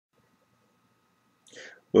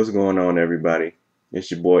What's going on, everybody? It's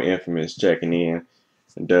your boy Infamous checking in,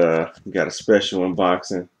 and we got a special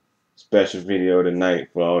unboxing, special video tonight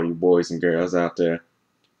for all you boys and girls out there.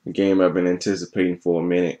 A game I've been anticipating for a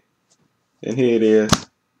minute, and here it is.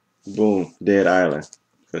 Boom, Dead Island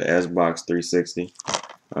for the Xbox 360.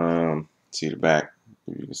 See the back.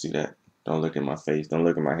 You can see that. Don't look at my face. Don't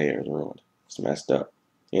look at my hair. It's ruined. It's messed up.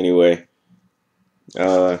 Anyway,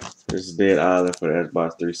 this is Dead Island for the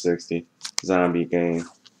Xbox 360 zombie game.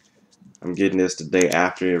 I'm getting this the day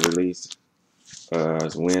after it released.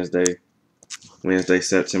 It's Wednesday,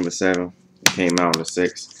 September 7th. It came out on the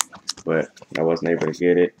 6th, but I wasn't able to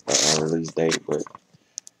get it on release date. But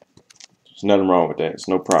there's nothing wrong with that. It's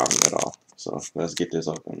no problem at all. So let's get this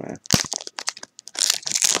open, man.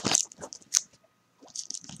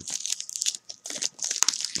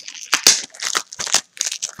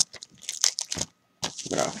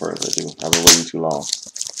 Without further ado, I've been waiting too long.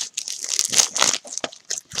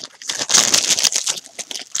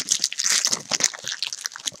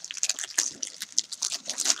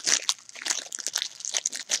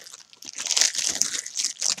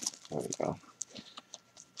 There we go.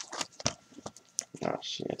 Oh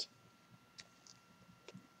shit.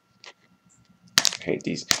 I hate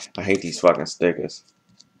these fucking stickers.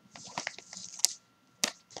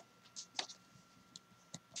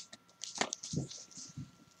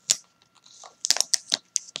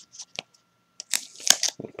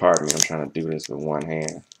 Pardon me, I'm trying to do this with one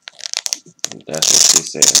hand. That's what she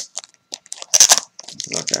said.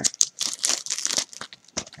 Okay.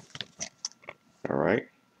 Alright.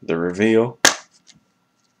 The reveal.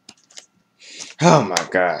 Oh my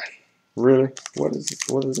god. Really? What is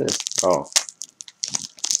this? Oh.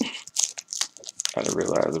 I didn't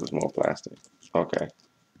realize it was more plastic. Okay.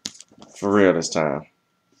 For real this time.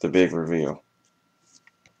 The big reveal.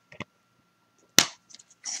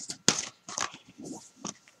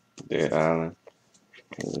 Dead Island.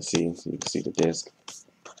 Let's see. So you can see the disc.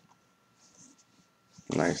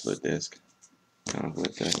 Nice little disc. Comes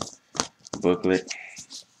with the booklet.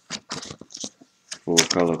 Full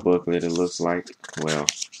color booklet, it looks like. Well,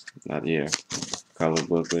 not yet. Color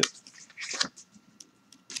booklet.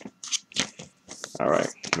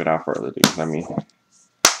 Alright, without further ado, let me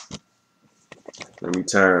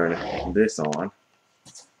turn this on.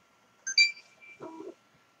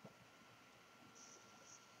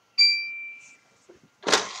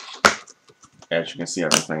 As you can see,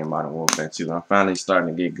 I've been playing Modern Warfare 2. I'm finally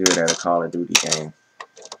starting to get good at a Call of Duty game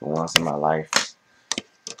for once in my life.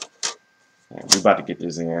 We're about to get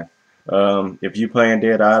this in. If you're playing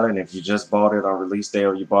Dead Island, if you just bought it on release day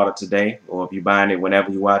or you bought it today, or if you're buying it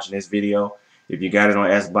whenever you're watching this video, if you got it on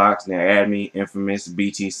Xbox, then add me,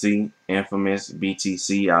 infamousbtc,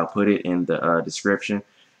 infamousbtc. I'll put it in the description.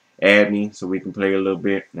 Add me so we can play a little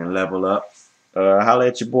bit and level up. Holla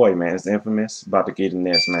at your boy, man. It's Infamous. About to get in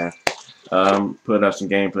this, man. Putting up some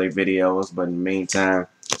gameplay videos, but in the meantime,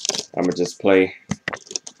 I'm going to just play,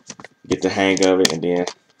 get the hang of it, and then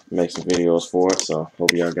make some videos for it. So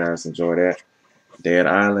hope y'all guys enjoy that. Dead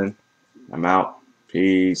Island. I'm out.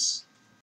 Peace.